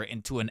character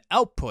and to an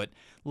output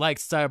like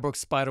Cyborg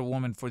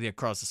Spider-Woman for the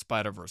Across the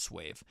Spider-Verse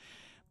wave.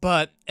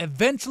 But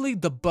eventually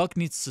the buck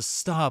needs to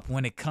stop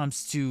when it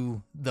comes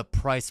to the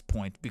price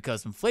point,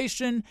 because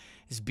inflation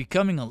is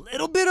becoming a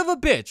little bit of a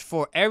bitch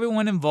for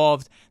everyone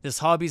involved. This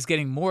hobby is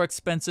getting more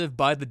expensive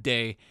by the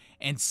day.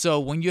 And so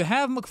when you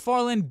have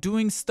McFarlane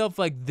doing stuff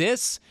like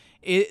this,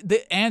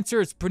 the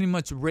answer is pretty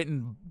much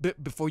written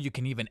before you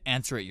can even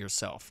answer it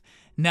yourself.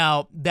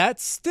 Now, that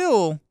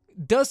still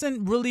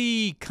doesn't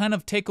really kind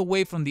of take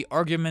away from the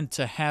argument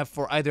to have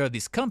for either of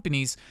these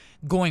companies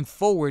going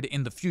forward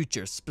in the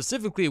future,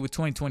 specifically with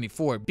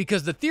 2024,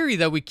 because the theory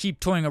that we keep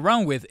toying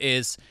around with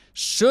is,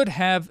 should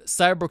have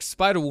Cyborg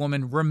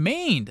Spider-Woman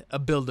remained a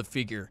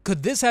Build-A-Figure?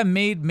 Could this have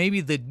made maybe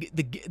the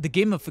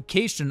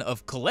gamification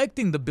of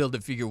collecting the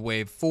Build-A-Figure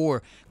wave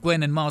for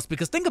Gwen and Miles?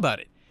 Because think about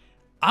it.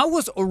 I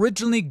was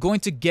originally going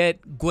to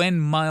get Gwen,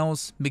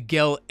 Miles,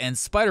 Miguel, and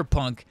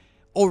Spider-Punk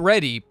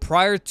already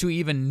prior to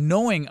even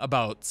knowing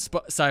about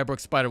Cyborg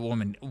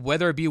Spider-Woman,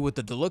 whether it be with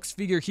the deluxe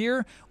figure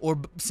here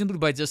or simply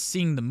by just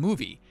seeing the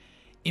movie.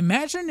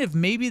 Imagine if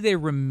maybe they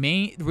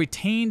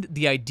retained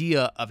the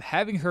idea of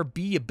having her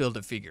be a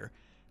Build-A-Figure.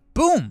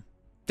 Boom!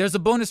 There's a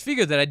bonus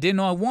figure that I didn't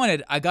know I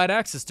wanted. I got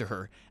access to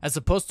her, as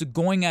opposed to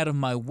going out of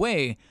my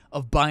way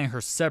of buying her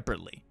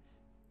separately.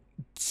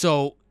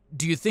 So,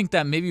 do you think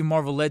that maybe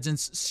Marvel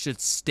Legends should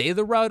stay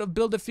the route of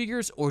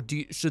Build-A-Figures, or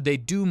should they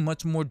do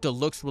much more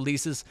deluxe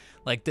releases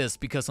like this?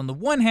 Because on the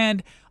one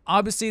hand,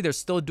 obviously they're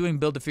still doing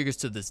Build-A-Figures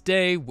to this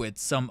day with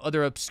some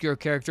other obscure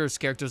characters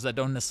that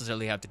don't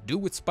necessarily have to do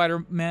with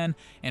Spider-Man,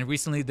 and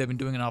recently they've been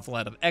doing an awful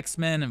lot of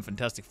X-Men and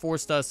Fantastic Four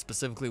stuff,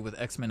 specifically with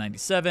X-Men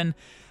 97.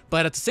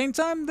 But at the same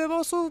time, they've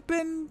also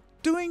been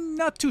doing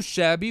not too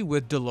shabby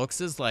with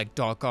deluxes like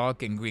Doc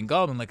Ock and Green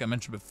Goblin, like I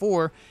mentioned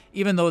before,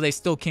 even though they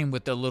still came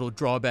with their little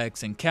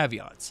drawbacks and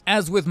caveats.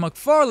 As with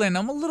McFarlane,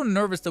 I'm a little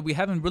nervous that we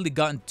haven't really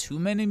gotten too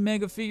many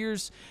mega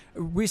figures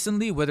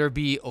recently, whether it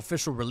be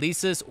official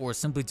releases or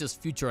simply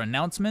just future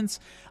announcements.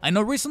 I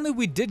know recently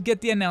we did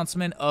get the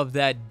announcement of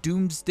that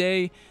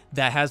Doomsday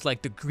that has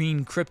like the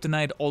green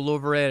kryptonite all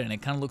over it, and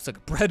it kind of looks like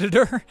a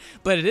predator,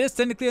 but it is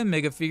technically a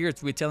mega figure.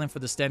 It's retailing for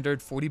the standard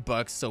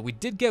 $40, so we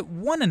did get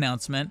one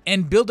announcement,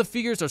 and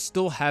Build-A-Figures are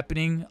still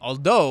happening,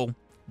 although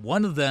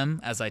one of them,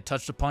 as I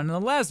touched upon in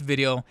the last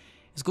video,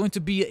 is going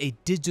to be a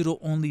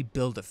digital-only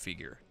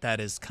Build-A-Figure that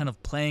is kind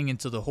of playing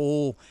into the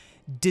whole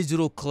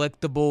digital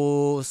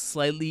collectible,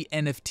 slightly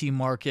NFT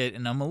market,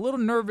 and I'm a little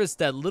nervous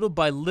that little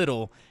by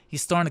little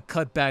he's starting to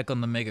cut back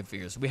on the mega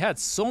figures. We had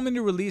so many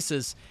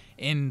releases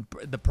in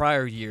the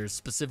prior years,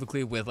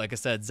 specifically with, like I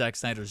said, Zack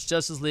Snyder's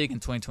Justice League in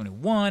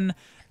 2021,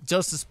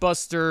 Justice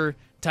Buster,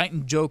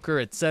 Titan Joker,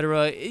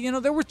 etc. You know,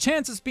 there were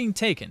chances being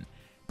taken.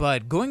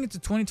 But going into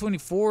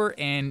 2024,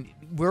 and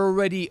we're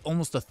already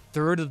almost a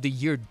third of the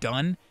year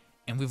done,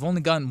 and we've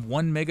only gotten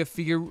one mega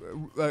figure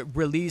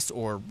release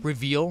or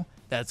reveal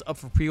that's up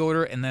for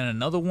pre-order, and then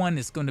another one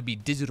is going to be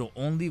digital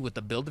only with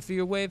the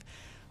Build-A-Figure wave.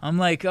 I'm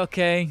like,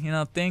 okay, you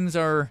know, things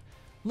are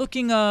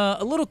looking a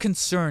little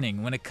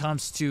concerning when it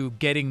comes to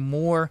getting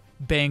more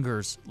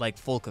bangers like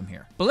Fulcrum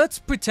here. But let's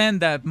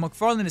pretend that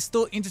McFarlane is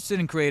still interested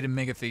in creating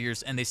mega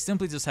figures and they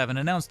simply just haven't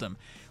announced them.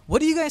 What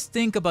do you guys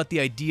think about the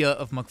idea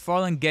of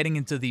McFarlane getting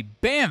into the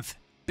BAMF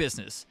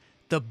business,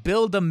 the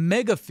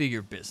Build-A-Mega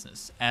Figure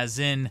business, as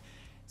in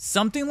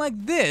something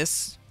like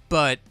this,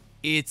 but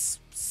it's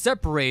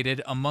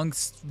separated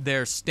amongst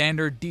their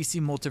standard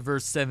DC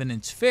Multiverse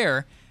 7-inch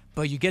fare,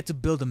 but you get to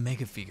build a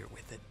mega figure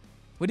with it.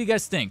 What do you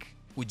guys think?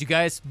 Would you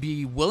guys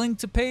be willing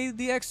to pay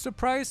the extra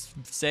price?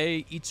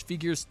 Say each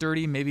figure is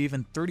 30, maybe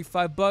even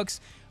 35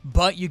 bucks,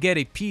 but you get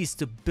a piece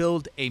to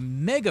build a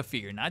mega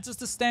figure, not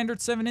just a standard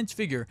 7-inch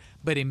figure,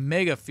 but a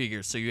mega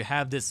figure. So you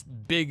have this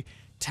big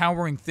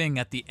towering thing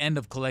at the end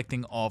of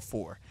collecting all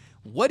 4.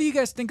 What do you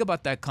guys think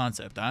about that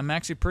concept? I'm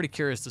actually pretty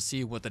curious to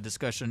see what the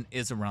discussion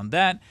is around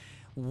that.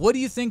 What do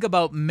you think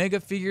about mega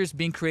figures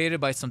being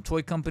created by some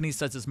toy companies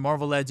such as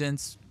Marvel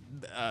Legends,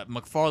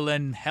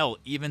 McFarlane, hell,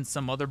 even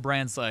some other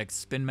brands like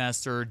Spin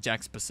Master,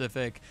 Jakks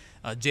Pacific,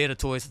 Jada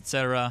Toys,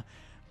 etc.?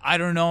 I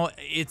don't know.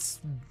 It's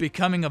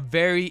becoming a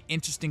very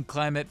interesting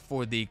climate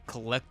for the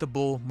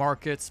collectible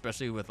market,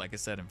 especially with, like I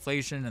said,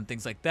 inflation and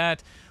things like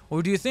that.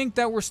 Or do you think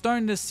that we're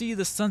starting to see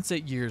the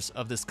sunset years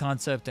of this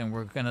concept and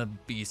we're going to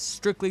be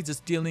strictly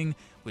just dealing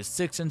with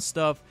 6-inch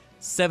stuff,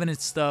 7-inch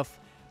stuff,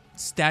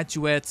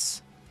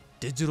 statuettes,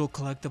 digital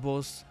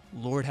collectibles?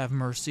 Lord have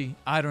mercy.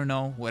 I don't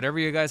know. Whatever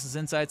your guys'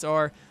 insights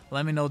are,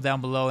 let me know down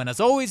below. And as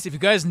always, if you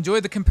guys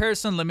enjoyed the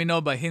comparison, let me know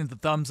by hitting the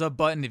thumbs up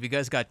button. If you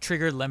guys got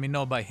triggered, let me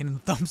know by hitting the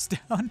thumbs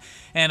down.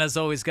 And as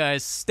always,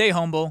 guys, stay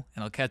humble,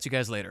 and I'll catch you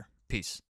guys later. Peace.